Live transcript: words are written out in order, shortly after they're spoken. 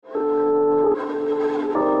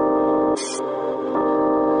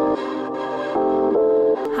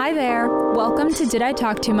there. Welcome to Did I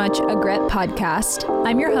Talk Too Much, a Grit podcast.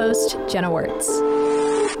 I'm your host, Jenna Wirtz.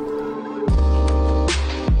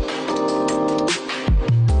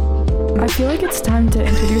 I feel like it's time to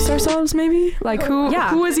introduce ourselves, maybe? Like,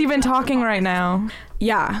 who is even talking right now?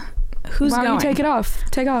 Yeah. Who's Why going? don't you take it off?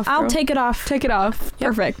 Take off, I'll girl. take it off. Take it off. Yep.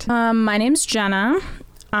 Perfect. My name's Jenna.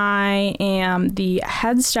 I am the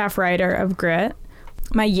head staff writer of Grit.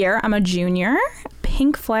 My year, I'm a junior.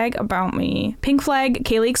 Pink flag about me. Pink flag,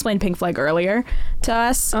 Kaylee explained pink flag earlier to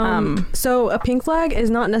us. So a pink flag is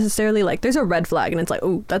not necessarily like, there's a red flag and it's like,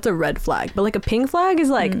 oh, that's a red flag. But like a pink flag is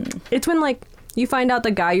like, it's when like you find out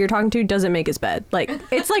the guy you're talking to doesn't make his bed. Like,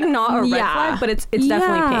 it's like not a red flag, but it's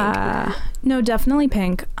definitely pink. No, definitely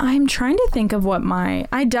pink. I'm trying to think of what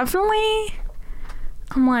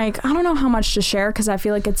I'm like, I don't know how much to share because I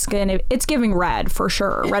feel like it's giving red for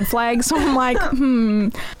sure. Red flag. So I'm like,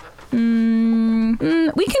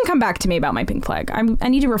 we can come back to me about my pink flag. I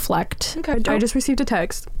need to reflect. Okay. I just received a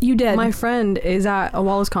text. You did. My friend is at a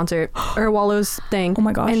Wallows concert, or a Wallows thing. Oh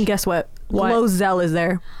my gosh. And guess what? Glozell is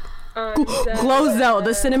there. Glozell,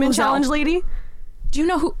 the cinnamon challenge lady. Do you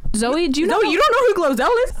know who Zoe? Do you know? No, you don't know who Glozell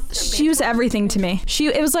is. She was everything to me.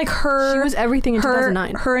 It was like her. She was everything in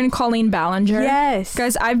 2009. Her and Colleen Ballinger. Yes,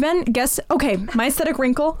 guys. Okay, my aesthetic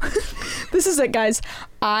wrinkle. This is it, guys.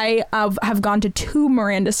 I have gone to 2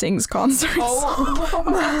 Miranda Sings concerts. Oh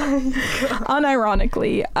my God.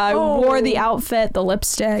 Unironically, I wore the outfit, the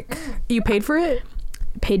lipstick. You paid for it?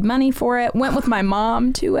 Paid money for it. Went with my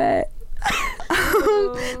mom to it.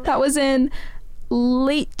 That was in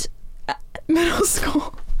late middle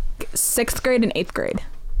school, 6th grade and 8th grade.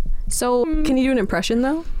 So can you do an impression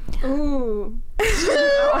though? Ooh.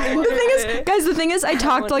 the thing is I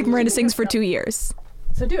talked like Miranda Sings for 2 years.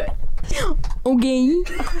 So do it. Okay.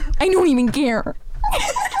 I don't even care.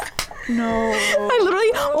 No. I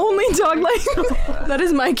literally only talk like that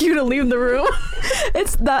is my cue to leave the room.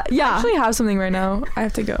 It's that, yeah. I actually have something right now. I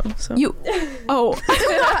have to go. So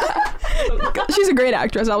she's a great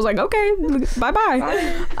actress. I was like, okay,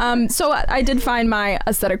 bye. So I did find my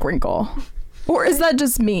aesthetic wrinkle, or is that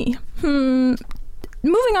just me? Moving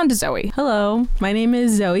on to Zoe. Hello, my name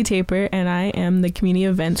is Zoe Taper, and I am the community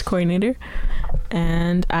events coordinator,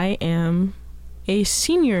 and I am a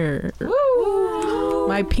senior. Woo!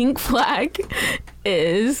 My pink flag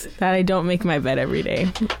is that I don't make my bed every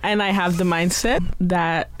day, and I have the mindset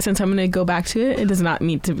that since I'm gonna go back to it, it does not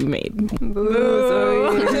need to be made.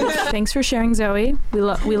 Thanks for sharing, Zoe. We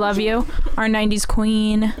love you, our 90s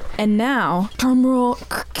queen. And now, drum roll.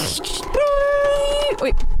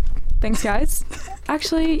 Wait. Thanks, guys.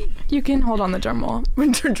 Actually, you can hold on the drum roll.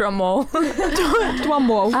 Drum roll. Drum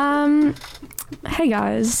roll. Hey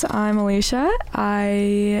guys, I'm Alicia.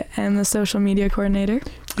 I am the social media coordinator.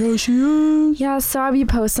 There she is. Yeah, so I'll be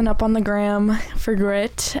posting up on the gram for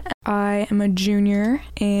Grit. I am a junior,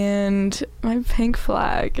 and my pink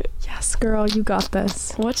flag. Yes, girl, you got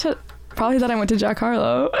this. Probably that I went to Jack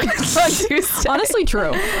Harlow. Honestly,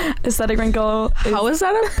 true. Aesthetic wrinkle. How is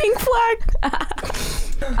that a pink flag?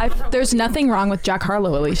 There's nothing wrong with Jack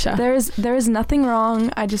Harlow, Alicia. There is nothing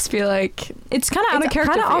wrong. I just feel like it's kind of out of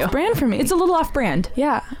character. Kind of off brand for me. It's a little off brand.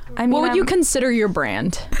 Yeah. I mean, what would you consider your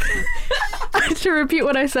brand? To repeat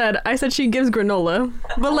what I said she gives granola.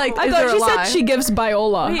 But like, I thought she said she gives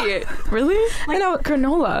Biola. Wait, really? I know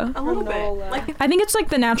granola. A little bit. I think it's like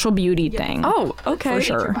the natural beauty thing. Oh, okay. For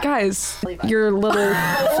sure. Guys, your little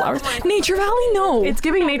flowers. Nature Valley? No. It's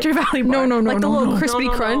giving Nature Valley bar. No. Like the little crispy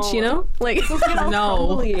crunch, you know? Like, No.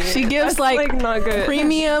 She gives like not good.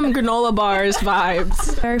 premium granola bars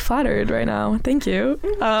vibes. Very flattered right now. Thank you.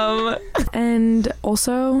 And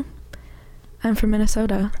also, I'm from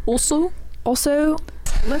Minnesota. Also,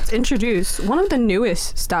 let's introduce one of the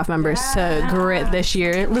newest staff members to Grit this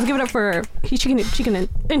year. Let's give it up for her. She can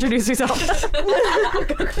introduce herself.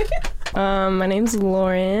 My name's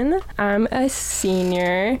Lauren. I'm a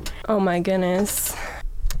senior. Oh my goodness.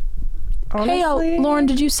 Honestly, Hey, Lauren,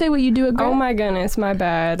 did you say what you do at Grit? Oh my goodness, my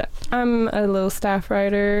bad. I'm a little staff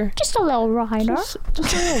writer. Just a little rider. Just a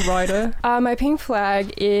little rider. My pink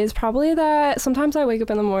flag is probably that sometimes I wake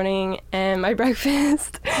up in the morning and my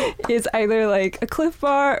breakfast is either like a Cliff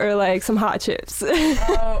Bar or like some hot chips.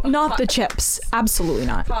 Not the chips. Absolutely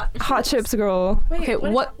not. Hot chips, girl. Okay,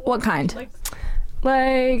 what kind?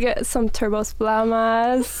 Like some Turbos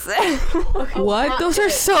Flamas. What? Those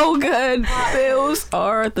are so good. Those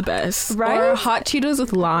are the best. Right? Or hot Cheetos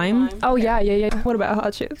with lime. Oh yeah. What about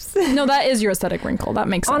hot chips? No, that is your aesthetic wrinkle. That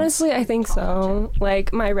makes sense. Honestly, I think so.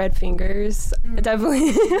 Like my red fingers,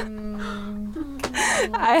 definitely.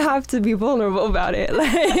 I have to be vulnerable about it.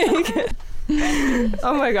 Like,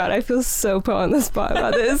 oh my god, I feel so put on the spot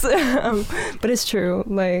about this. But it's true.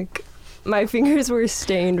 Like, my fingers were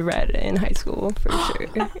stained red in high school for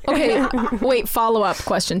sure. Okay, wait, follow-up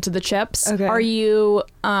question to the chips. Okay. Are you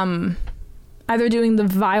either doing the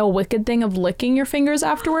vile, wicked thing of licking your fingers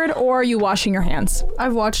afterward, or are you washing your hands?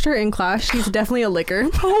 I've watched her in class. She's definitely a licker.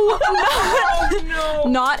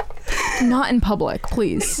 Not in public,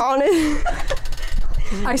 please. Honest.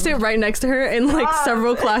 I sit right next to her in like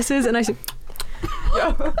several classes, and I say,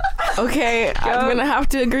 Okay, I'm gonna have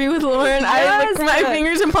to agree with Lauren. I lick my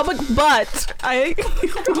fingers in public, but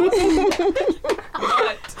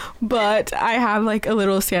but I have like a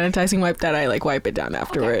little sanitizing wipe that I like wipe it down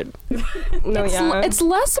afterward. No, yeah. It's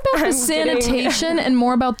less about the I'm sanitation and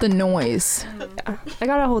more about the noise. I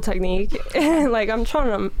got a whole technique. Like, I'm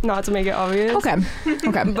trying not to make it obvious. Okay.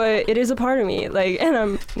 But it is a part of me, like, and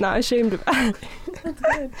I'm not ashamed of it.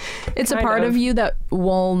 It's a Kind part of. of you that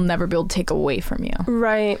we'll never be able to take away from you.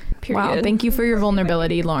 Right. Period. Wow, thank you for your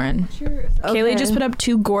vulnerability, Lauren. Kaylee just put up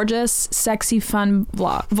 2 gorgeous, sexy, fun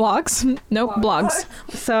vlogs. Nope, blogs.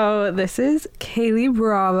 so this is Kaylee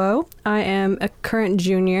Bravo. I am a current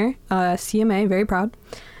junior, CMA, very proud.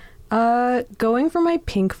 Going for my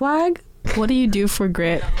pink flag. What do you do for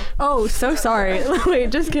grit? Oh, so sorry.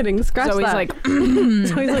 Wait, just kidding. Scratch Zoe's that. like,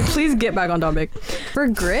 Zoe's like, please get back on topic. For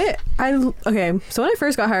grit, okay, so when I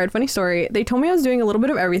first got hired, funny story, they told me I was doing a little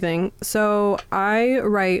bit of everything. So I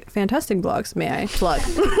write fantastic blogs, may I plug.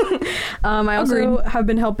 I also have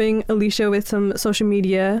been helping Alicia with some social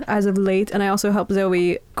media as of late, and I also help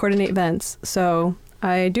Zoe coordinate events. So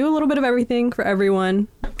I do a little bit of everything for everyone.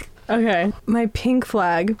 Okay, my pink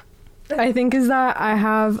flag, I think, is that I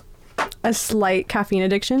have a slight caffeine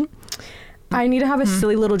addiction. I need to have a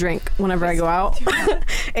silly little drink whenever I go out.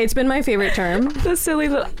 It's been my favorite term. The silly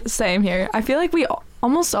little, same here. I feel like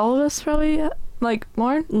almost all of us probably, like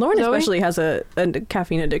Lauren Zoe? Especially has a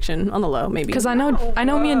caffeine addiction on the low, maybe. Because I know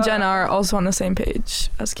me and Jenna are also on the same page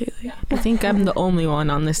as Kaylee. I think I'm the only one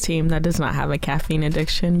on this team that does not have a caffeine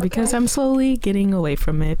addiction because I'm slowly getting away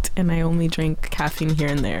from it and I only drink caffeine here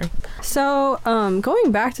and there. So,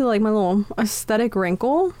 going back to like my little aesthetic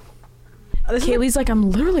wrinkle. Kaylee's like,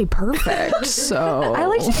 I'm literally perfect. So I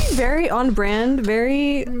like to be very on brand,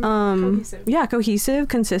 very cohesive,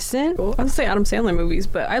 consistent. I would say Adam Sandler movies,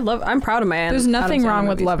 but I'm proud of my There's nothing Adam Sandler wrong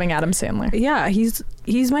with movies. loving Adam Sandler. Yeah, he's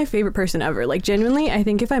my favorite person ever. Like, genuinely, I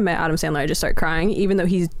think if I met Adam Sandler, I'd just start crying, even though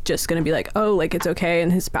he's just gonna be like, oh, like, it's okay, in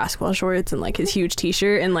his basketball shorts and like his huge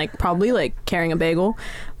t-shirt and like probably like carrying a bagel.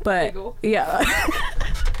 But yeah.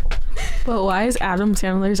 But why is Adam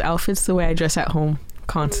Sandler's outfits the way I dress at home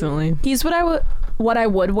constantly? He's what I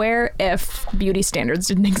would wear if beauty standards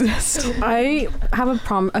didn't exist. I have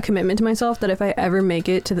a commitment to myself that if I ever make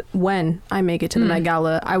it to when I make it to the Met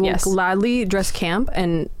Gala, I will gladly dress camp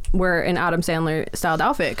and wear an Adam Sandler styled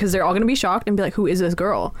outfit, because they're all going to be shocked and be like, who is this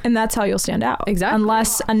girl? And that's how you'll stand out. Exactly.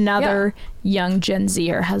 Unless another young Gen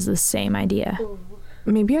Zer has the same idea.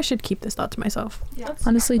 Maybe I should keep this thought to myself.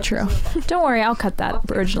 Honestly, true. Don't worry, I'll cut that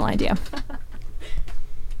original idea.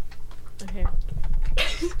 Okay.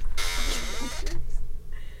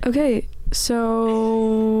 Okay, so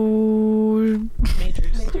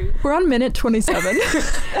we're on minute 27. This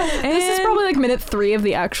is probably like minute 3 of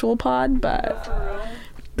the actual pod, but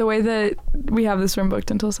the way that we have this room booked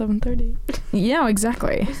until 7:30. yeah,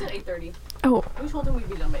 exactly. We said 8:30. Oh. We told them we'd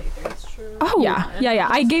be done by 8:30. That's true. Oh. Yeah.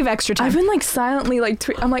 I gave extra time. I've been like silently like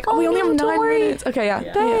I'm like, oh, we only have 9 minutes. Okay, yeah.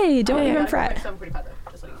 Hey, don't even fret. 7:45 though,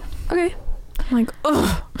 just letting you know. Okay. I'm like,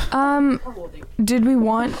 ugh. Did we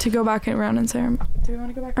want to go back around and say do we want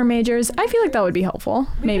to go back? Our majors. I feel like that would be helpful.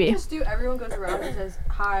 Maybe. Just do, everyone goes around and says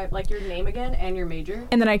hi, like your name again and your major.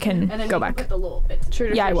 And then I can And then go you can back. put the little bits.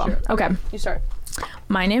 Yeah, I will. Okay. You start.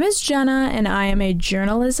 My name is Jenna, and I am a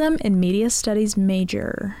journalism and media studies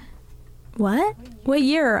major. What? What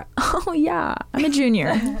year? Oh, yeah. I'm a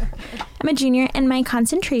junior. And my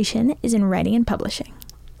concentration is in writing and publishing.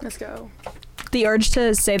 Let's go. The urge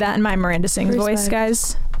to say that in my Miranda Sings voice,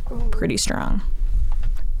 guys, pretty strong.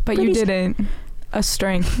 But you didn't. A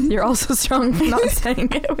strength. You're also strong for not saying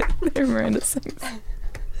it with your Miranda Sings.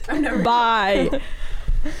 Bye.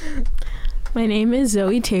 My name is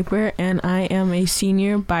Zoe Taper, and I am a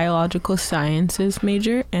senior biological sciences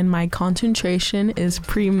major, and my concentration is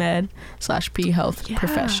pre-med/pre-health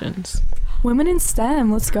professions. Women in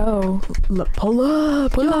STEM. Let's go. Pull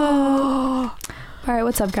up. All right,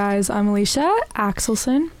 what's up, guys? I'm Alicia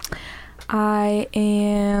Axelson. I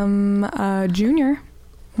am a junior,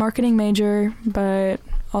 marketing major, but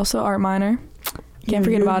also art minor. Can't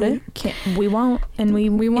forget about it. We won't, and we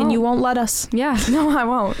won't, and you won't let us. Yeah, no, I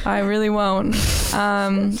won't. I really won't.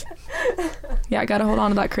 Yeah, I gotta hold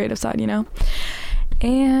on to that creative side, you know.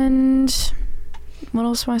 And what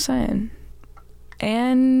else am I saying?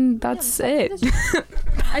 And that's it.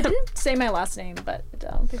 I didn't say my last name, but I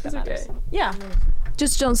don't think that matters. okay. Yeah.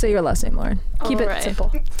 Just don't say your last name, Lauren. Keep it Alright.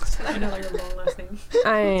 simple. I know like a long last name.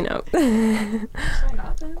 I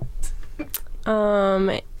know.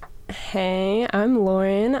 Hey, I'm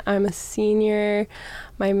Lauren. I'm a senior.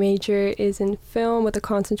 My major is in film with a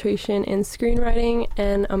concentration in screenwriting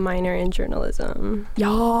and a minor in journalism.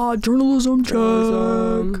 Yeah, journalism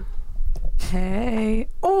Journalism. Hey.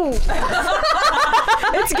 Oh.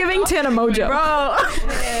 It's giving Tana Mojo. Bro.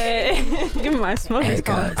 Give me my smoke.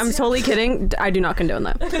 I'm totally kidding. I do not condone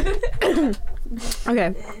that.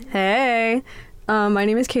 Okay. Hey. My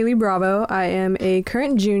name is Kaylee Bravo. I am a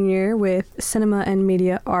current junior with Cinema and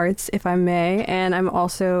Media Arts, if I may, and I'm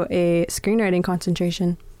also a screenwriting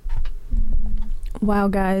concentration. Wow,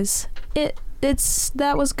 guys.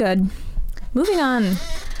 That was good. Moving on.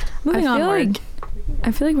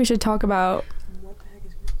 I feel like we should talk about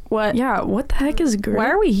What? Yeah, what the heck is grit? Why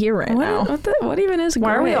are we here right now? What even is grit?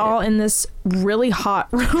 Why are we all in this really hot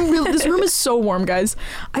room? This room is so warm, guys.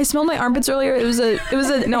 I smelled my armpits earlier. It was a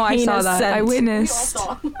No, I saw heinous that. scent. I witnessed.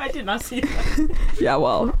 I did not see that. Yeah,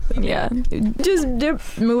 well, yeah.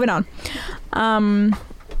 Just moving on. So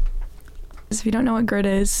if you don't know what grit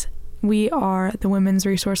is, we are the women's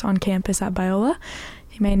resource on campus at Biola.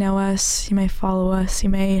 You may know us, you may follow us, you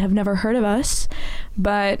may have never heard of us,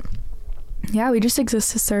 but yeah, we just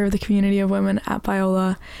exist to serve the community of women at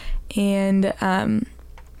Biola and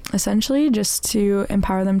essentially just to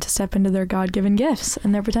empower them to step into their God-given gifts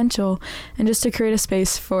and their potential, and just to create a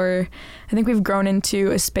space for, I think we've grown into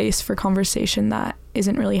a space for conversation that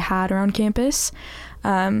isn't really had around campus.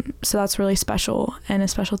 So that's really special and a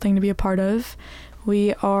special thing to be a part of.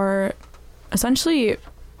 We are essentially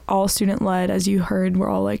all student-led. As you heard, we're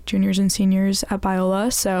all like juniors and seniors at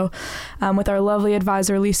Biola. So with our lovely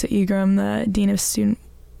advisor, Lisa Egram, the Dean of Student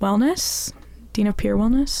Wellness, Dean of Peer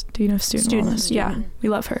Wellness, Dean of Student Wellness. Yeah, we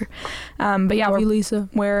love her. But yeah,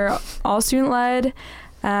 we're all student-led.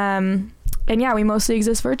 And yeah, we mostly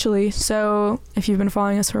exist virtually. So if you've been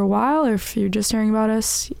following us for a while, or if you're just hearing about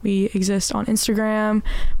us, we exist on Instagram.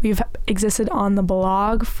 We've existed on the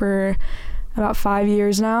blog for about 5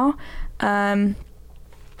 years now.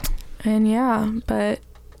 And yeah, but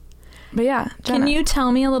yeah, Jenna. Can you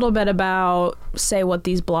tell me a little bit about, say, what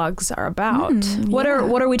these blogs are about? What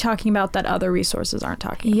are we talking about that other resources aren't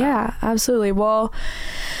talking about? Yeah, absolutely. Well,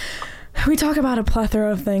 we talk about a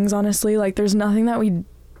plethora of things, honestly. Like, there's nothing that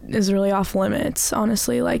is really off limits,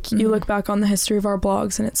 honestly. Like, you look back on the history of our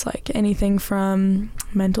blogs and it's like anything from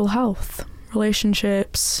mental health,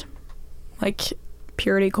 relationships, like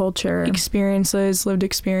purity culture, experiences, lived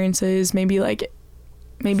experiences, maybe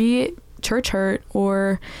church hurt,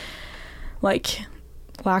 or like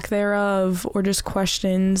lack thereof, or just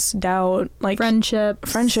questions, doubt, like friendship.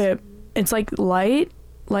 It's like light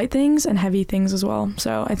things and heavy things as well.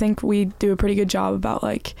 So I think we do a pretty good job about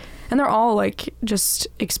like, and they're all like just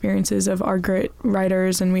experiences of our grit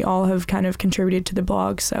writers, and we all have kind of contributed to the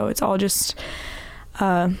blog. So it's all just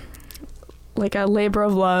like a labor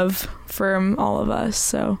of love from all of us.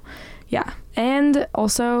 So yeah. And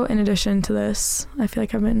also, in addition to this, I feel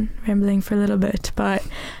like I've been rambling for a little bit, but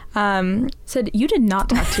said you did not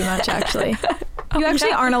talk too much, actually. You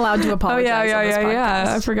actually aren't allowed to apologize. Oh, yeah, on this podcast.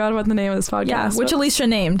 yeah. I forgot about the name of this podcast. Yeah, which Alicia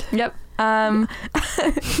named. Yep.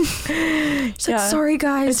 She's like, sorry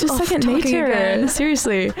guys, it's just second nature. Again.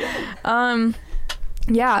 Seriously.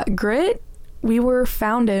 Yeah, Grit. We were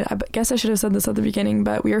founded, I guess I should have said this at the beginning,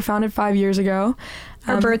 but we were founded 5 years ago.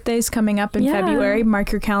 Our birthday's coming up in February.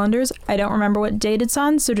 Mark your calendars. I don't remember what date it's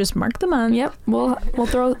on, so just mark the month. Yep, we'll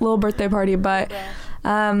throw a little birthday party, but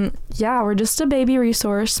yeah, we're just a baby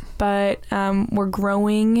resource, but we're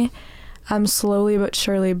growing slowly but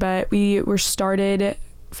surely. But we were started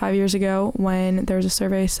 5 years ago when there was a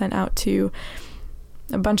survey sent out to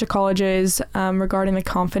a bunch of colleges regarding the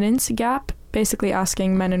confidence gap, basically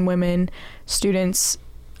asking men and women, students,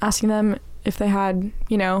 asking them if they had,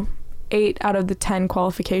 8 out of the 10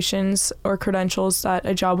 qualifications or credentials that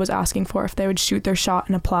a job was asking for, if they would shoot their shot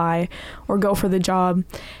and apply or go for the job.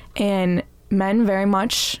 And men very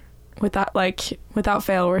much without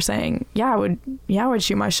fail were saying, I would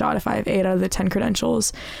shoot my shot if I have 8 out of the 10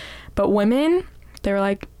 credentials. But women, they were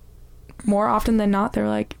like, more often than not, they're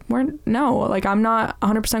like, I'm not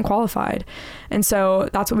 100% qualified. And so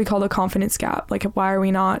that's what we call the confidence gap. Like, why are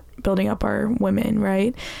we not building up our women,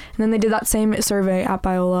 right? And then they did that same survey at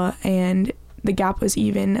Biola, and the gap was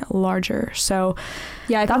even larger. So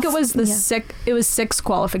yeah, I think it was it was 6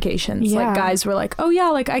 qualifications. Yeah. Like, guys were like, oh yeah,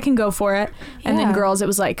 like I can go for it. And then girls, it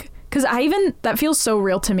was like Because that feels so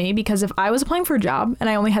real to me, because if I was applying for a job and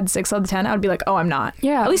I only had 6 out of 10, I would be like, oh, I'm not.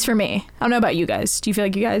 Yeah. At least for me. I don't know about you guys. Do you feel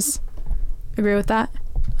like you guys agree with that?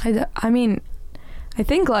 I mean, I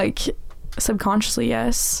think like subconsciously,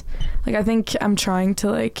 yes. Like I think I'm trying to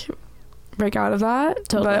like break out of that.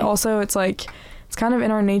 Totally. But also it's like, it's kind of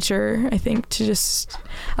in our nature, I think, to just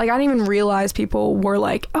like, I didn't even realize people were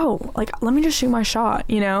like, oh, like, let me just shoot my shot,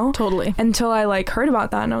 you know? Totally. Until I like heard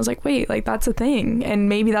about that and I was like, wait, like that's a thing. And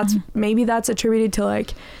maybe that's attributed to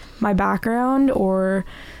like my background or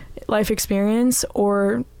life experience,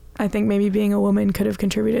 or I think maybe being a woman could have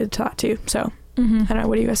contributed to that too. So I don't know.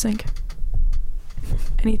 What do you guys think?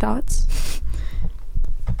 Any thoughts?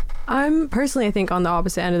 I'm personally, I think, on the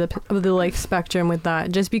opposite end of the like spectrum with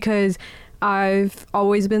that, just because I've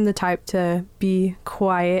always been the type to be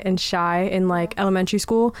quiet and shy in like elementary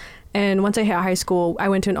school. And once I hit high school, I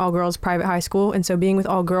went to an all girls private high school. And so being with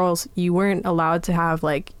all girls, you weren't allowed to have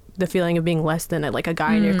like the feeling of being less than like a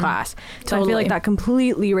guy in your class. So I feel like that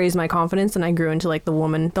completely raised my confidence, and I grew into like the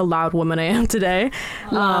loud woman I am today.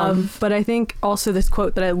 But I think also this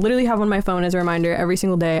quote that I literally have on my phone as a reminder every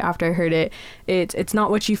single day after I heard it, it's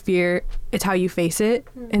not what you fear, it's how you face it.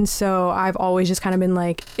 And so I've always just kind of been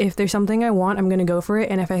like, if there's something I want, I'm going to go for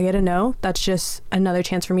it. And if I get a no, that's just another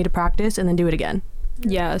chance for me to practice and then do it again.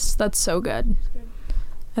 Yes, that's so good.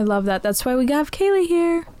 I love that. That's why we have Kaylee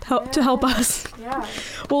here to help us. Yeah.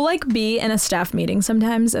 We'll like be in a staff meeting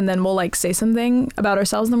sometimes, and then we'll like say something about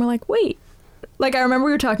ourselves, and then we're like, wait. Like I remember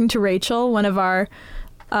we were talking to Rachel, one of our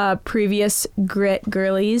previous Grit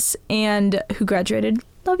girlies, and who graduated.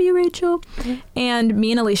 Love you, Rachel. Mm-hmm. And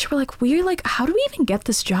me and Alicia were like, how do we even get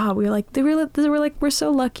this job? We were like, we're so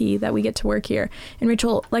lucky that we get to work here. And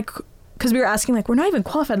Rachel, like, because we were asking, like, we're not even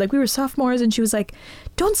qualified, like we were sophomores, and she was like,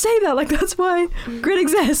 don't say that, like that's why Grit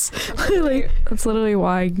exists. That's literally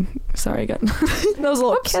why. Sorry, I got that was a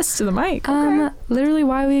little kiss to the mic. Okay. Literally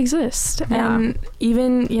why we exist. Yeah. And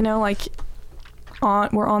even, you know, like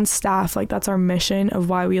we're on staff, like that's our mission of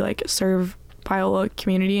why we like serve Biola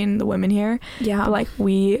community and the women here. Yeah. But like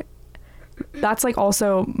that's like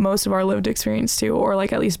also most of our lived experience too, or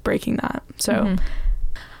like at least breaking that. So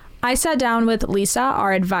I sat down with Lisa,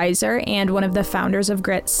 our advisor, and one of the founders of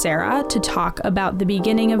Grit, Sarah, to talk about the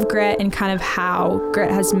beginning of Grit and kind of how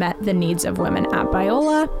Grit has met the needs of women at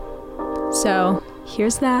Biola. So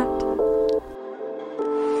here's that.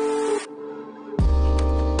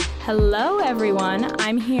 Hello, everyone.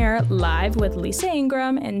 I'm here live with Lisa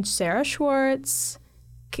Ingram and Sarah Schwartz.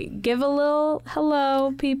 Give a little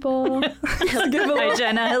hello, people. Hi,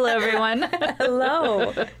 Jenna. Hello, everyone.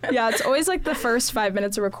 Hello. Yeah, it's always like the first 5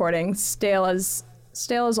 minutes of recording, stale as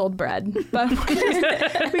old bread. But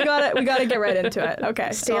we gotta get right into it.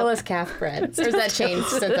 Okay. Stale as calf bread. Or has that changed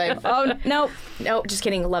since I've... Oh, no. No, just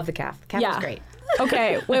kidding. Love the calf. Calf is great.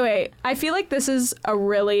 Okay, wait. I feel like this is a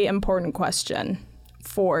really important question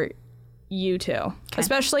for you two. Okay.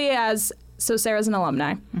 Especially so Sarah's an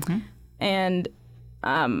alumni. Mm-hmm. And...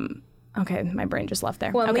 okay, my brain just left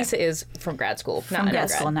there. Well, okay. Lisa is from grad school, from grad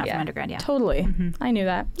school, not from undergrad. Yeah, totally. Mm-hmm. I knew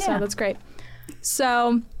that. Yeah. So that's great.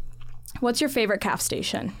 So, what's your favorite CAF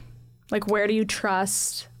station? Like, where do you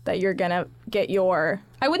trust that you're gonna get your?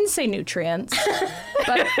 I wouldn't say nutrients,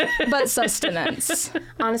 but sustenance.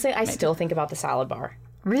 Honestly, I still think about the salad bar.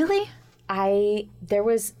 Really?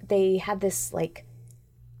 They had this like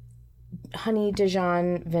honey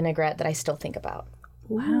Dijon vinaigrette that I still think about.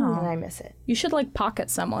 Wow. And I miss it. You should like pocket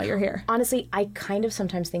some while you're here. Honestly, I kind of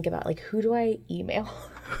sometimes think about like, who do I email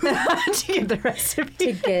to get the recipe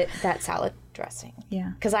to get that salad dressing?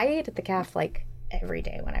 Yeah. Because I ate at the calf like every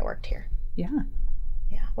day when I worked here. Yeah.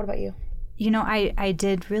 Yeah. What about you? You know, I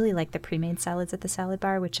did really like the pre-made salads at the salad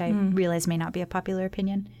bar, which I realize may not be a popular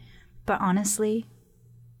opinion. But honestly,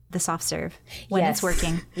 the soft serve when it's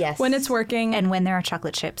working. Yes. When it's working. And when there are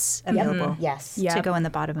chocolate chips available. Yes. To go in the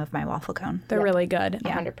bottom of my waffle cone. They're really good.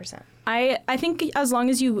 Yeah. 100%. I think as long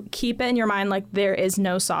as you keep it in your mind, like there is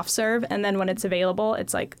no soft serve, and then when it's available,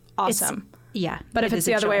 it's like awesome. But if it's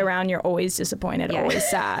the other way around, you're always disappointed, always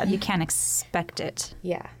sad. You can't expect it.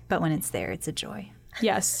 Yeah. But when it's there, it's a joy.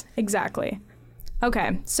 Yes, exactly.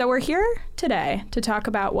 Okay, so we're here today to talk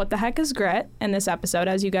about what the heck is Grit in this episode,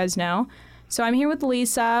 as you guys know. So I'm here with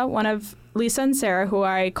Lisa, one of Lisa and Sarah, who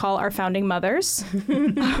I call our founding mothers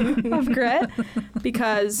of Grit,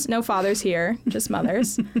 because no fathers here, just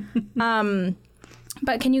mothers.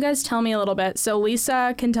 But can you guys tell me a little bit? So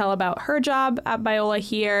Lisa can tell about her job at Biola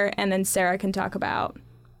here, and then Sarah can talk about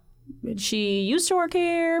she used to work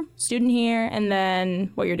here, student here, and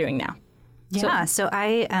then what you're doing now. Yeah, so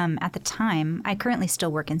I, at the time, I currently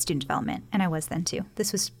still work in student development, and I was then too.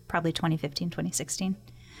 This was probably 2015, 2016.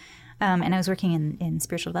 And I was working in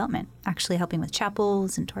spiritual development, actually helping with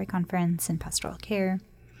chapels and Torrey Conference and pastoral care.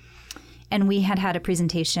 And we had a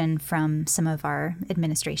presentation from some of our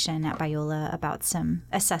administration at Biola about some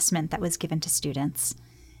assessment that was given to students.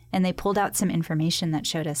 And they pulled out some information that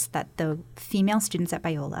showed us that the female students at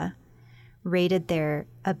Biola rated their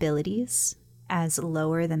abilities as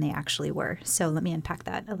lower than they actually were. So let me unpack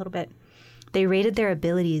that a little bit. They rated their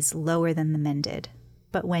abilities lower than the men did.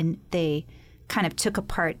 But when they kind of took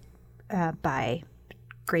apart by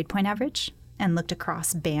grade point average and looked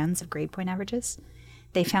across bands of grade point averages,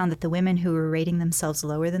 they found that the women who were rating themselves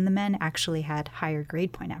lower than the men actually had higher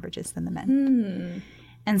grade point averages than the men.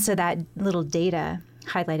 And so that little data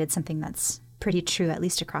highlighted something that's pretty true, at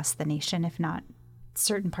least across the nation, if not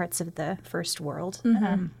certain parts of the first world,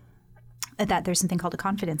 that there's something called a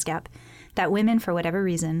confidence gap, that women, for whatever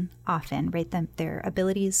reason, often rate their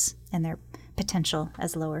abilities and their potential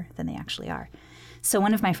as lower than they actually are. So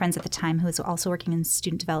one of my friends at the time, who was also working in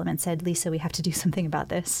student development, said, Lisa, we have to do something about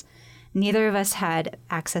this. Neither of us had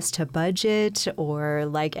access to budget or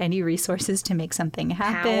like any resources to make something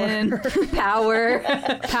happen.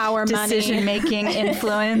 Power, decision-making,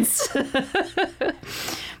 influence.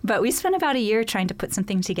 But we spent about a year trying to put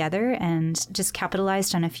something together and just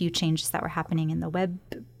capitalized on a few changes that were happening in the web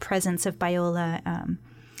presence of Biola.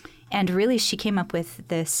 And really, she came up with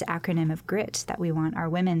this acronym of GRIT, that we want our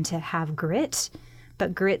women to have grit.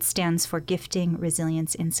 But GRIT stands for gifting,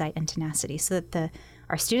 resilience, insight, and tenacity, so that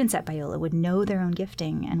our students at Biola would know their own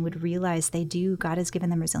gifting and would realize God has given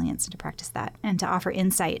them resilience to practice that and to offer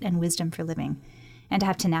insight and wisdom for living and to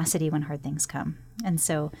have tenacity when hard things come. And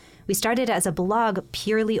so we started as a blog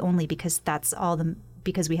purely only because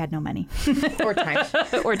because we had no money. Or time.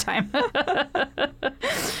 Or time.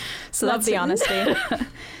 So love the honesty.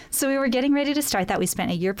 So we were getting ready to start that. We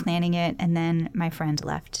spent a year planning it, and then my friend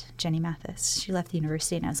left, Jenny Mathis. She left the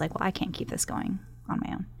university, and I was like, well, I can't keep this going on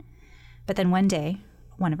my own. But then one day,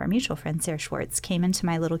 one of our mutual friends, Sarah Schwartz, came into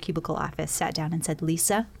my little cubicle office, sat down and said,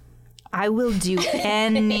 Lisa, I will do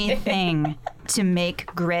anything to make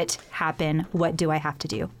grit happen. What do I have to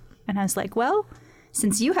do? And I was like, well,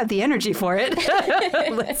 since you have the energy for it,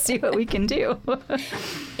 let's see what we can do.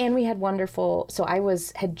 And we had so I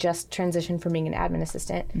had just transitioned from being an admin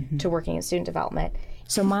assistant to working in student development.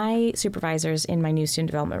 So my supervisors in my new student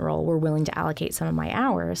development role were willing to allocate some of my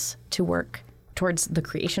hours to work towards the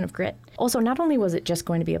creation of Grit. Also, not only was it just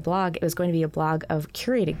going to be a blog, it was going to be a blog of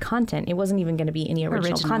curated content. It wasn't even going to be any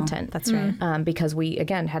original content. That's right. Because we,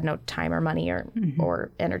 again, had no time or money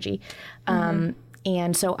or energy.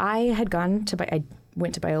 And so I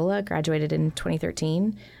went to Biola, graduated in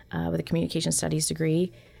 2013 with a communication studies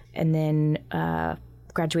degree, and then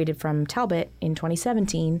graduated from Talbot in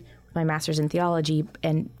 2017 with my master's in theology.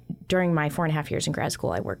 And during my 4.5 years in grad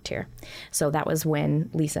school, I worked here. So that was when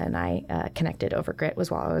Lisa and I connected over Grit, was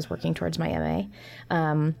while I was working towards my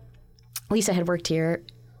MA. Lisa had worked here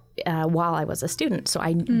while I was a student, so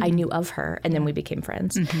I knew of her, and then we became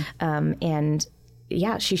friends. And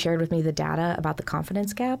yeah, she shared with me the data about the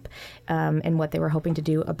confidence gap and what they were hoping to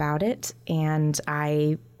do about it. And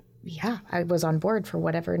I was on board for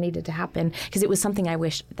whatever needed to happen, because it was something I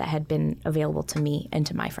wished that had been available to me and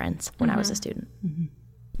to my friends when I was a student.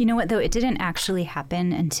 You know what, though? It didn't actually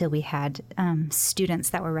happen until we had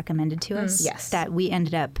students that were recommended to us. Yes. That we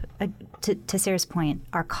ended up, to Sarah's point,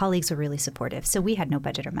 our colleagues were really supportive. So we had no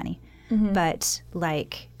budget or money. But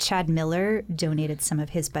like Chad Miller donated some of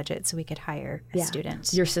his budget so we could hire a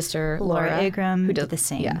student. Your sister, Laura Agram, who did the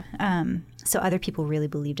same. Yeah. So other people really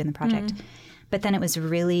believed in the project. But then it was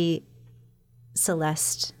really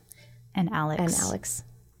Celeste and Alex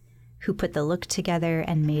who put the look together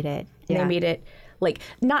and made it. They made it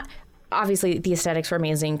not obviously the aesthetics were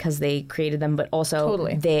amazing because they created them, but also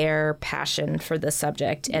their passion for the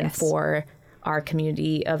subject and for our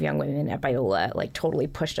community of young women at Biola totally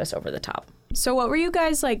pushed us over the top. So what were you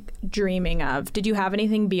guys dreaming of? Did you have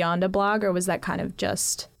anything beyond a blog, or was that kind of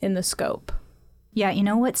just in the scope? Yeah, you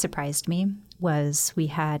know what surprised me was we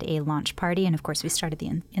had a launch party, and of course we started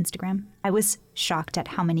the Instagram. I was shocked at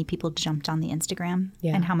how many people jumped on the Instagram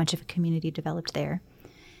and how much of a community developed there.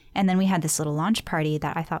 And then we had this little launch party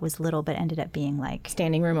that I thought was little, but ended up being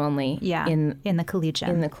standing room only. Yeah, in the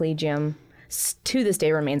Collegium. In the Collegium. To this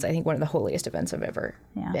day remains, I think, one of the holiest events I've ever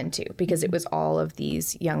been to, because it was all of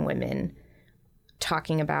these young women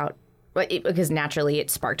talking about, because naturally it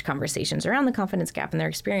sparked conversations around the confidence gap and their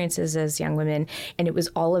experiences as young women. And it was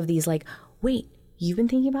all of these wait, you've been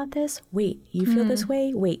thinking about this? Wait, you feel this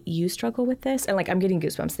way? Wait, you struggle with this? And I'm getting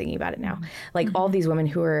goosebumps thinking about it now. All these women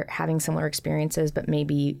who are having similar experiences but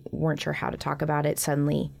maybe weren't sure how to talk about it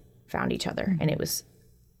suddenly found each other. And it was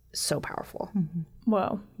so powerful.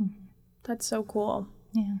 Whoa. That's so cool.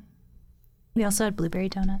 Yeah. We also had blueberry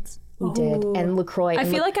donuts. We did. And LaCroix. I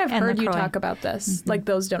feel like I've and heard you LaCroix. talk about this, like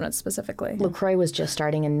those donuts specifically. LaCroix was just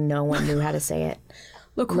starting and no one knew how to say it.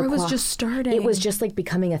 LaCroix was LaCroix. just starting. It was just like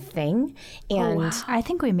becoming a thing. And I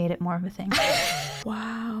think we made it more of a thing.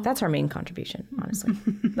 wow. that's our main contribution, honestly.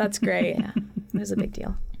 That's great. Yeah, it was a big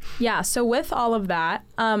deal. Yeah, so with all of that,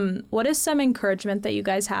 what is some encouragement that you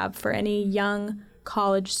guys have for any young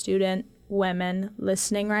college student women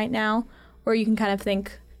listening right now? Or you can kind of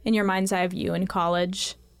think in your mind's eye of you in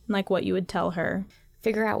college, like what you would tell her.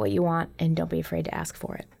 Figure out what you want and don't be afraid to ask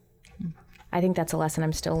for it. I think that's a lesson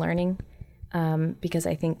I'm still learning because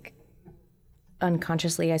I think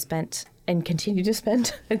unconsciously I spent and continue to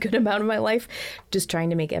spend a good amount of my life just trying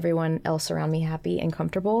to make everyone else around me happy and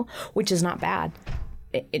comfortable, which is not bad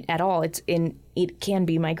at all. It can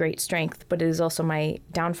be my great strength, but it is also my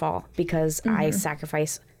downfall because I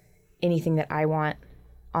sacrifice anything that I want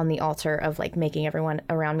on the altar of like making everyone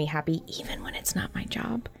around me happy, even when it's not my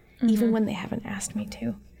job, even when they haven't asked me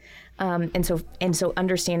to. And so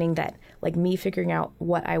understanding that like me figuring out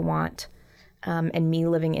what I want and me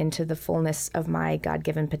living into the fullness of my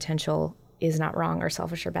God-given potential is not wrong or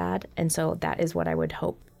selfish or bad. And so that is what I would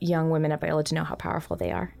hope young women at Biola to know how powerful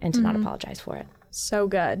they are and to not apologize for it. So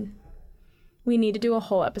good. We need to do a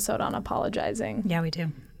whole episode on apologizing. Yeah, we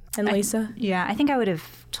do. And Lisa? Yeah, I think I would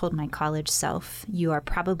have told my college self, you are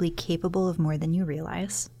probably capable of more than you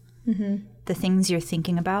realize. Mm-hmm. The things you're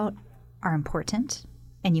thinking about are important,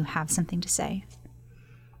 and you have something to say.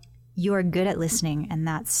 You are good at listening, and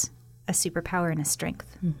that's a superpower and a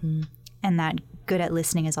strength. Mm-hmm. And that good at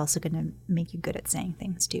listening is also going to make you good at saying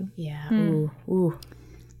things, too. Yeah. Ooh.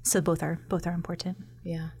 So both are important.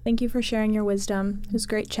 Yeah. Thank you for sharing your wisdom. It was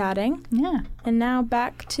great chatting. Yeah. And now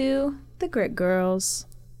back to the Grit Girls.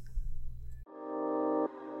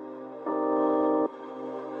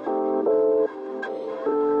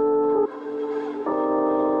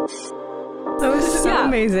 That was so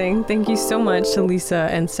amazing. Thank you so much to Lisa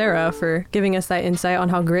and Sarah for giving us that insight on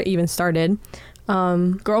how Grit even started.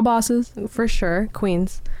 Girl bosses. For sure,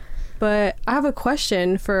 queens. But I have a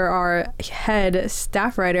question for our head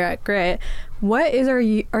staff writer at Grit. What is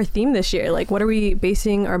our theme this year? Like, what are we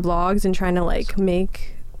basing our blogs and trying to like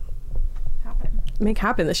make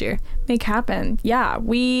happen this year? Make happen. Yeah.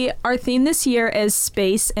 Our theme this year is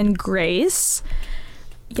space and grace.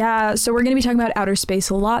 Yeah, so we're going to be talking about outer space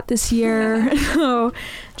a lot this year. No,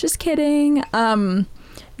 just kidding.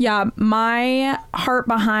 Yeah, my heart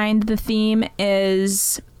behind the theme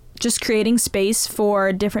is just creating space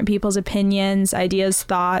for different people's opinions, ideas,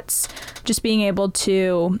 thoughts, just being able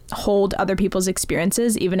to hold other people's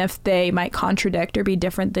experiences, even if they might contradict or be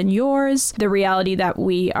different than yours. The reality that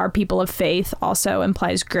we are people of faith also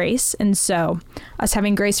implies grace. And so us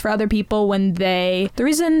having grace for other people the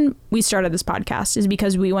reason we started this podcast is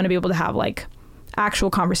because we want to be able to have like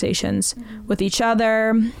actual conversations with each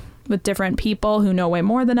other, with different people who know way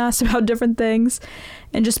more than us about different things,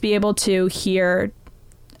 and just be able to hear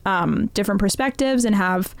different perspectives and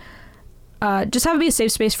have it be a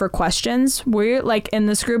safe space for questions. We're like in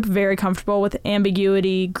this group very comfortable with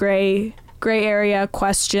ambiguity, gray area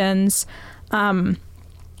questions, and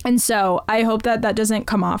so I hope that doesn't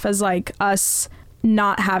come off as like us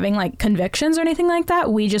not having like convictions or anything like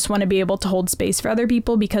that. We just want to be able to hold space for other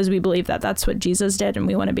people because we believe that that's what Jesus did, and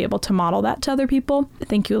we want to be able to model that to other people.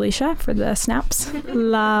 Thank you, Alicia, for the snaps.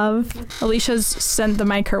 Love. Alicia's sent the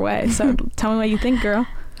mic her way, so tell me what you think, girl.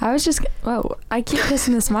 I keep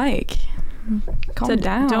kissing this mic. Calm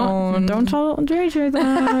down. Don't tell JJ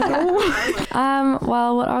that.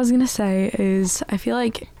 Well, what I was gonna say is I feel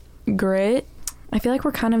like Grit, I feel like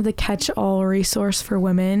we're kind of the catch-all resource for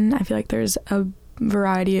women. I feel like there's a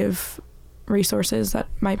variety of resources that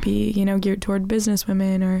might be, geared toward business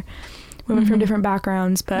women or women from different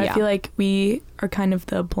backgrounds, but I feel like we are kind of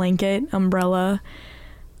the blanket umbrella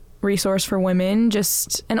resource for women.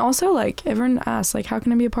 And also like everyone asks like, how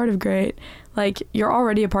can I be a part of Grit? Like, you're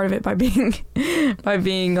already a part of it by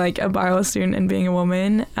being like a bio student and being a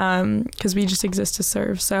woman, because we just exist to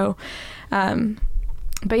serve. So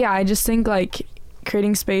but yeah, I just think like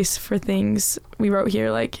creating space for things, we wrote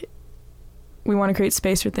here like we want to create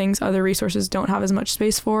space for things other resources don't have as much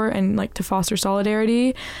space for, and like to foster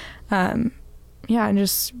solidarity. And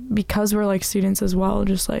just because we're like students as well,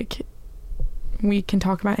 just like we can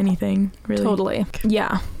talk about anything, really. Totally.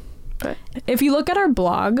 Yeah. But if you look at our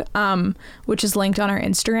blog, which is linked on our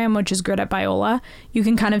Instagram, which is Grit at Biola, you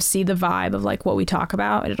can kind of see the vibe of like what we talk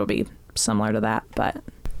about. It'll be similar to that, but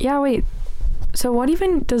yeah. Wait, so what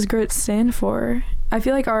even does Grit stand for? I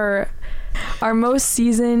feel like our most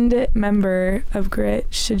seasoned member of Grit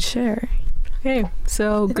should share. Okay,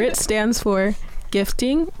 so GRIT stands for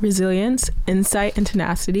Gifting, Resilience, Insight, and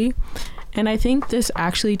Tenacity. And I think this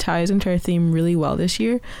actually ties into our theme really well this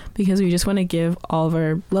year, because we just want to give all of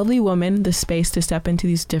our lovely women the space to step into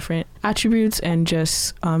these different attributes and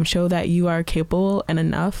just show that you are capable and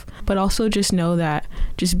enough, but also just know that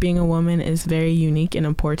just being a woman is very unique and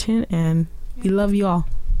important, and we love you all.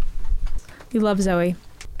 We love Zoe.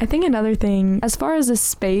 I think another thing, as far as the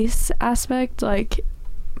space aspect, like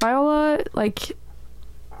Biola, like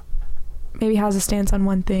maybe has a stance on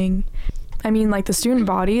one thing. I mean, like the student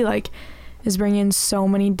body, like is bringing so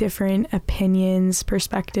many different opinions,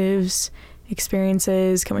 perspectives,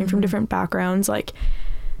 experiences coming from different backgrounds. Like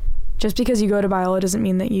just because you go to Biola doesn't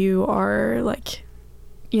mean that you are like,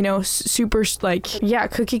 you know, super like, yeah,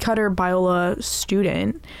 cookie cutter Biola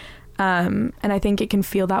student. And I think it can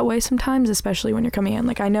feel that way sometimes, especially when you're coming in.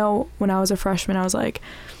 Like I know when I was a freshman, I was like,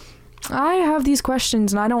 I have these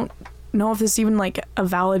questions and I don't know if this is even like a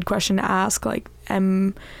valid question to ask. Like,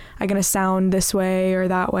 am I gonna sound this way or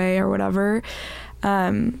that way or whatever?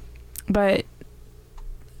 But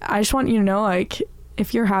I just want you to know, like,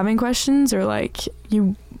 if you're having questions or like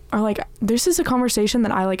you are like, this is a conversation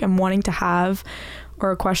that I like am wanting to have, or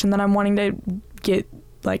a question that I'm wanting to get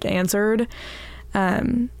like answered,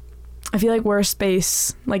 I feel like we're a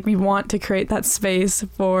space, like we want to create that space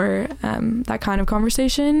for that kind of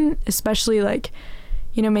conversation, especially like,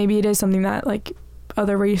 you know, maybe it is something that like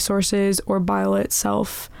other resources or Biola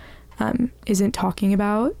itself isn't talking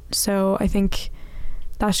about. So I think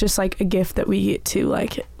that's just like a gift that we get to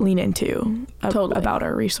like lean into about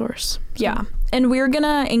our resource. So. Yeah. And we're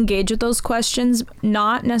gonna engage with those questions,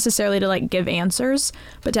 not necessarily to like give answers,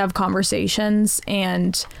 but to have conversations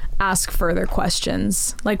and ask further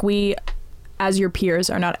questions. Like we, as your peers,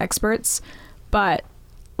 are not experts, but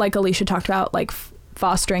like Alicia talked about, like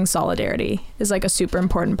fostering solidarity is like a super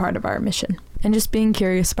important part of our mission. And just being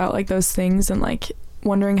curious about like those things and like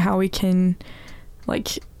wondering how we can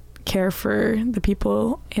like care for the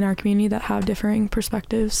people in our community that have differing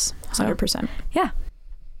perspectives. 100%. Yeah.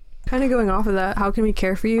 Kind of going off of that, how can we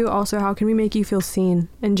care for you? Also, how can we make you feel seen?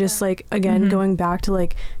 And just like, again, going back to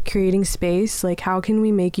like creating space, like how can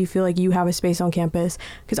we make you feel like you have a space on campus?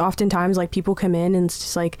 Because oftentimes like people come in and it's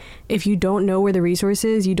just like, if you don't know where the resource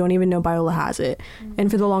is, you don't even know Biola has it.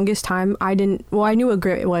 And for the longest time, I knew what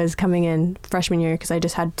GRIT was coming in freshman year because I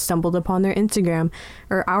just had stumbled upon their Instagram,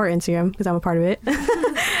 or our Instagram, because I'm a part of it.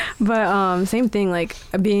 But same thing, like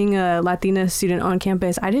being a Latina student on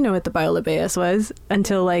campus, I didn't know what the Biola Bayas was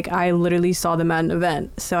until like I literally saw them at an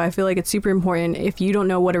event. So I feel like it's super important. If you don't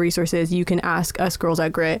know what a resource is, you can ask us girls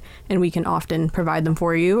at GRIT, and we can often provide them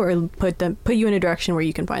for you or put you in a direction where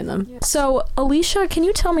you can find them. So Alicia, can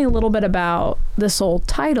you tell me a little bit about this whole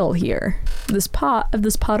title here, this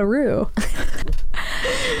potaroo?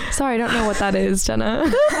 Sorry, I don't know what that is,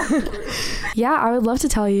 Jenna. Yeah, I would love to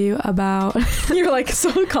tell you about You're like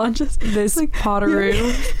so conscious. this like,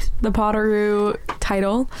 potaroo, the potaroo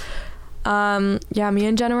title. Yeah, me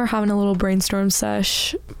and Jenna were having a little brainstorm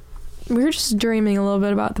sesh. We were just dreaming a little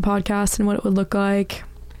bit about the podcast and what it would look like,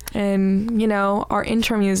 and you know, our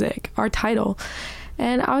intro music, our title.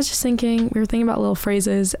 And I was just thinking, we were thinking about little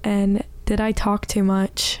phrases, and did I talk too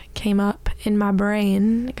much came up in my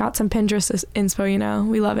brain. Got some Pinterest inspo, you know,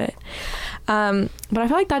 we love it. But I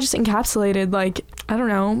feel like that just encapsulated, like, I don't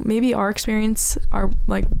know, maybe our experience, our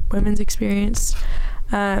like women's experience.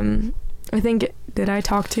 I think, did I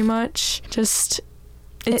talk too much? Just,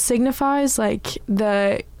 it signifies like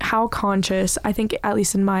how conscious, I think, at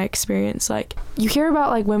least in my experience, like you hear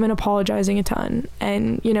about like women apologizing a ton,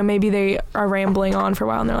 and you know, maybe they are rambling on for a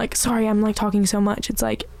while and they're like, sorry, I'm like talking so much. It's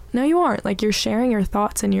like, no, you aren't. Like, you're sharing your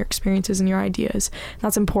thoughts and your experiences and your ideas.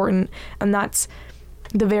 That's important, and that's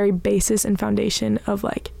the very basis and foundation of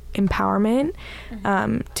like empowerment,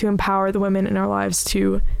 to empower the women in our lives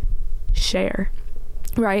to share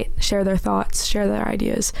their thoughts, share their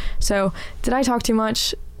ideas. So did I talk too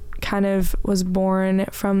much kind of was born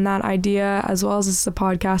from that idea, as well as this is a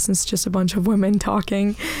podcast and it's just a bunch of women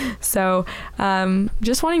talking. So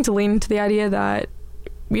just wanting to lean into the idea that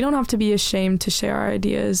we don't have to be ashamed to share our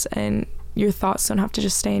ideas, and your thoughts don't have to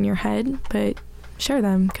just stay in your head, but share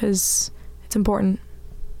them because it's important.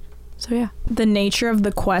 So yeah. The nature of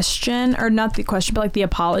the question, or not the question, but like the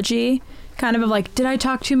apology, kind of like, did I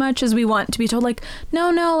talk too much, as we want to be told like,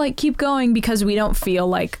 no, like keep going, because we don't feel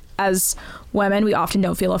like, as women, we often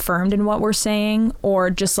don't feel affirmed in what we're saying,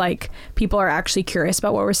 or just like people are actually curious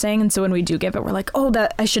about what we're saying. And so when we do give it, we're like, oh,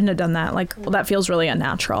 that I shouldn't have done that. Like, well, that feels really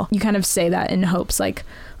unnatural. You kind of say that in hopes like,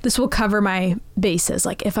 this will cover my bases.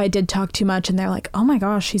 Like if I did talk too much and they're like, oh my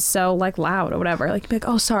gosh, she's so like loud or whatever, like,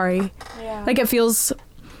 oh, sorry. Yeah. Like it feels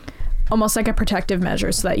almost like a protective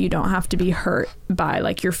measure so that you don't have to be hurt by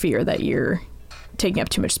like your fear that you're taking up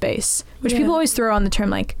too much space, which people always throw on the term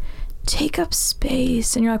like take up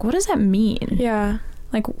space, and you're like, what does that mean? Yeah.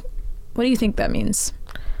 Like, what do you think that means?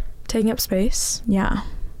 Taking up space? Yeah.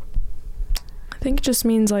 I think it just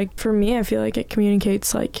means, like, for me, I feel like it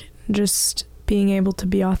communicates, like, just being able to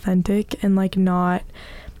be authentic and, like, not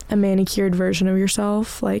a manicured version of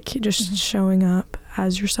yourself, like, just showing up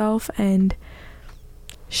as yourself and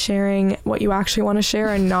sharing what you actually want to share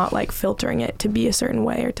and not, like, filtering it to be a certain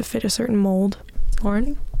way or to fit a certain mold.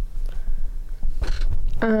 Lauren?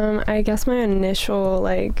 I guess my initial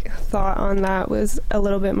like thought on that was a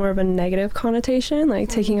little bit more of a negative connotation, like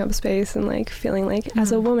taking up space and like feeling like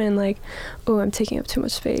as a woman, like, oh, I'm taking up too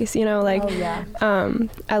much space, you know, like,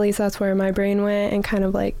 at least that's where my brain went, and kind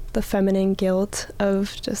of like the feminine guilt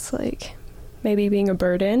of just like maybe being a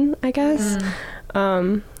burden, I guess.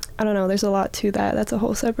 I don't know, there's a lot to that. That's a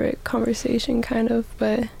whole separate conversation kind of,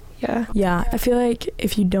 but yeah. Yeah, I feel like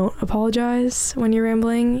if you don't apologize when you're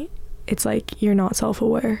rambling, it's like you're not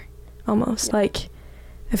self-aware almost. Like,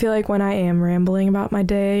 I feel like when I am rambling about my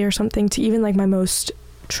day or something to even like my most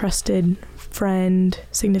trusted friend,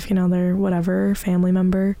 significant other, whatever, family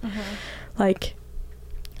member, like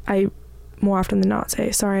I more often than not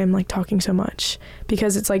say, sorry, I'm like talking so much,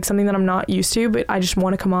 because it's like something that I'm not used to, but I just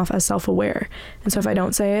want to come off as self-aware. And so if I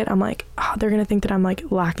don't say it, I'm like, oh, they're gonna think that I'm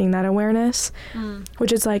like lacking that awareness,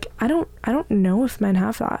 which is like, I don't know if men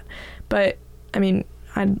have that, but I mean,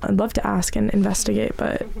 I'd love to ask and investigate,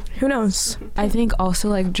 but who knows? I think also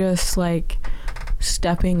like just like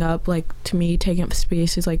stepping up, like to me taking up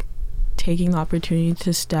space is like taking the opportunity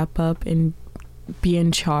to step up and be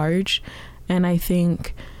in charge. And I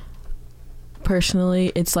think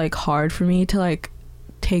personally it's like hard for me to like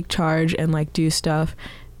take charge and like do stuff,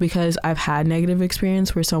 because I've had negative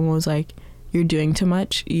experience where someone was like, you're doing too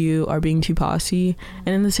much, you are being too bossy.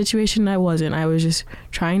 And in the situation I was just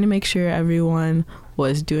trying to make sure everyone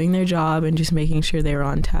was doing their job and just making sure they were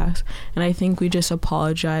on task. And I think we just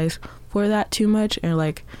apologize for that too much. And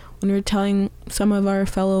like when we're telling some of our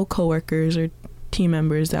fellow coworkers or team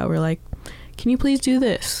members that we're like, can you please do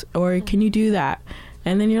this, or can you do that?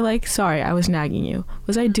 And then you're like, sorry, I was nagging you.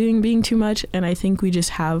 Was I being too much? And I think we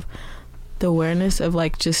just have the awareness of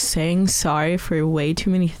like just saying sorry for way too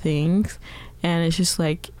many things. And it's just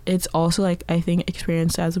like, it's also like, I think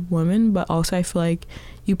experienced as a woman, but also I feel like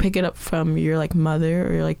you pick it up from your like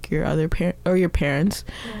mother or like your other parent or your parents.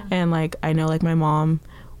 And like, I know like my mom,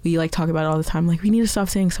 we like talk about it all the time, like we need to stop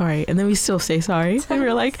saying sorry, and then we still say sorry. And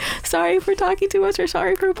we're like, sorry for talking too much, or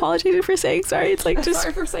sorry for apologizing for saying sorry. It's like, just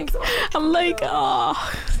sorry for saying sorry. I'm like,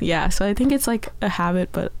 oh yeah. So I think it's like a habit,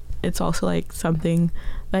 but it's also like something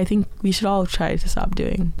that I think we should all try to stop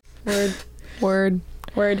doing. Word.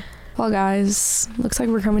 Well, guys, looks like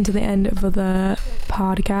we're coming to the end of the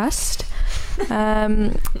podcast.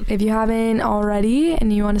 If you haven't already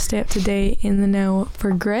and you want to stay up to date in the know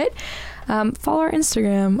for Grit, follow our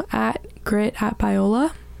Instagram at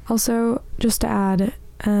grit@Biola. Also, just to add,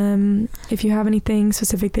 if you have anything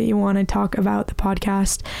specific that you want to talk about the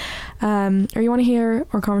podcast, or you want to hear,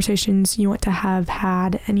 or conversations you want to have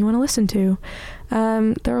had and you want to listen to,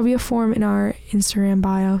 there will be a form in our Instagram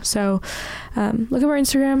bio. So look at our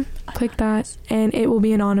Instagram, click that, and it will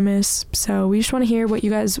be anonymous. So we just want to hear what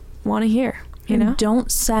you guys want to hear. You know,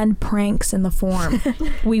 don't send pranks in the form.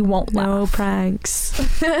 We won't laugh. No pranks.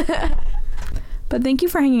 But thank you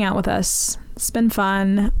for hanging out with us. It's been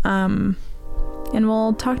fun. And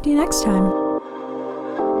we'll talk to you next time.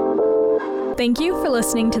 Thank you for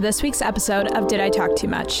listening to this week's episode of Did I Talk Too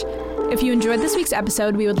Much? If you enjoyed this week's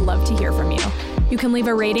episode, we would love to hear from you. You can leave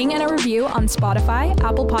a rating and a review on Spotify,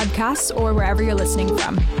 Apple Podcasts, or wherever you're listening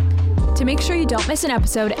from. To make sure you don't miss an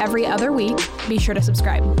episode every other week, be sure to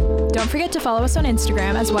subscribe. Don't forget to follow us on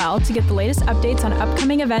Instagram as well to get the latest updates on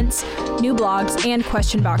upcoming events, new blogs, and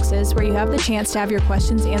question boxes where you have the chance to have your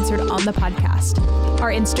questions answered on the podcast.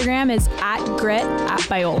 Our Instagram is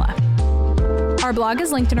 @grit@Biola. Our blog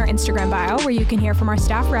is linked in our Instagram bio, where you can hear from our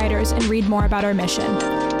staff writers and read more about our mission.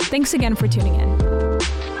 Thanks again for tuning in.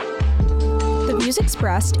 The views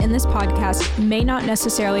expressed in this podcast may not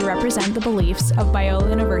necessarily represent the beliefs of Biola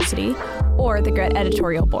University or the Grit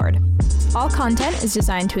editorial board. All content is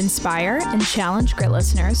designed to inspire and challenge Grit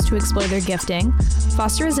listeners to explore their gifting,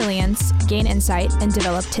 foster resilience, gain insight, and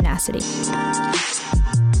develop tenacity.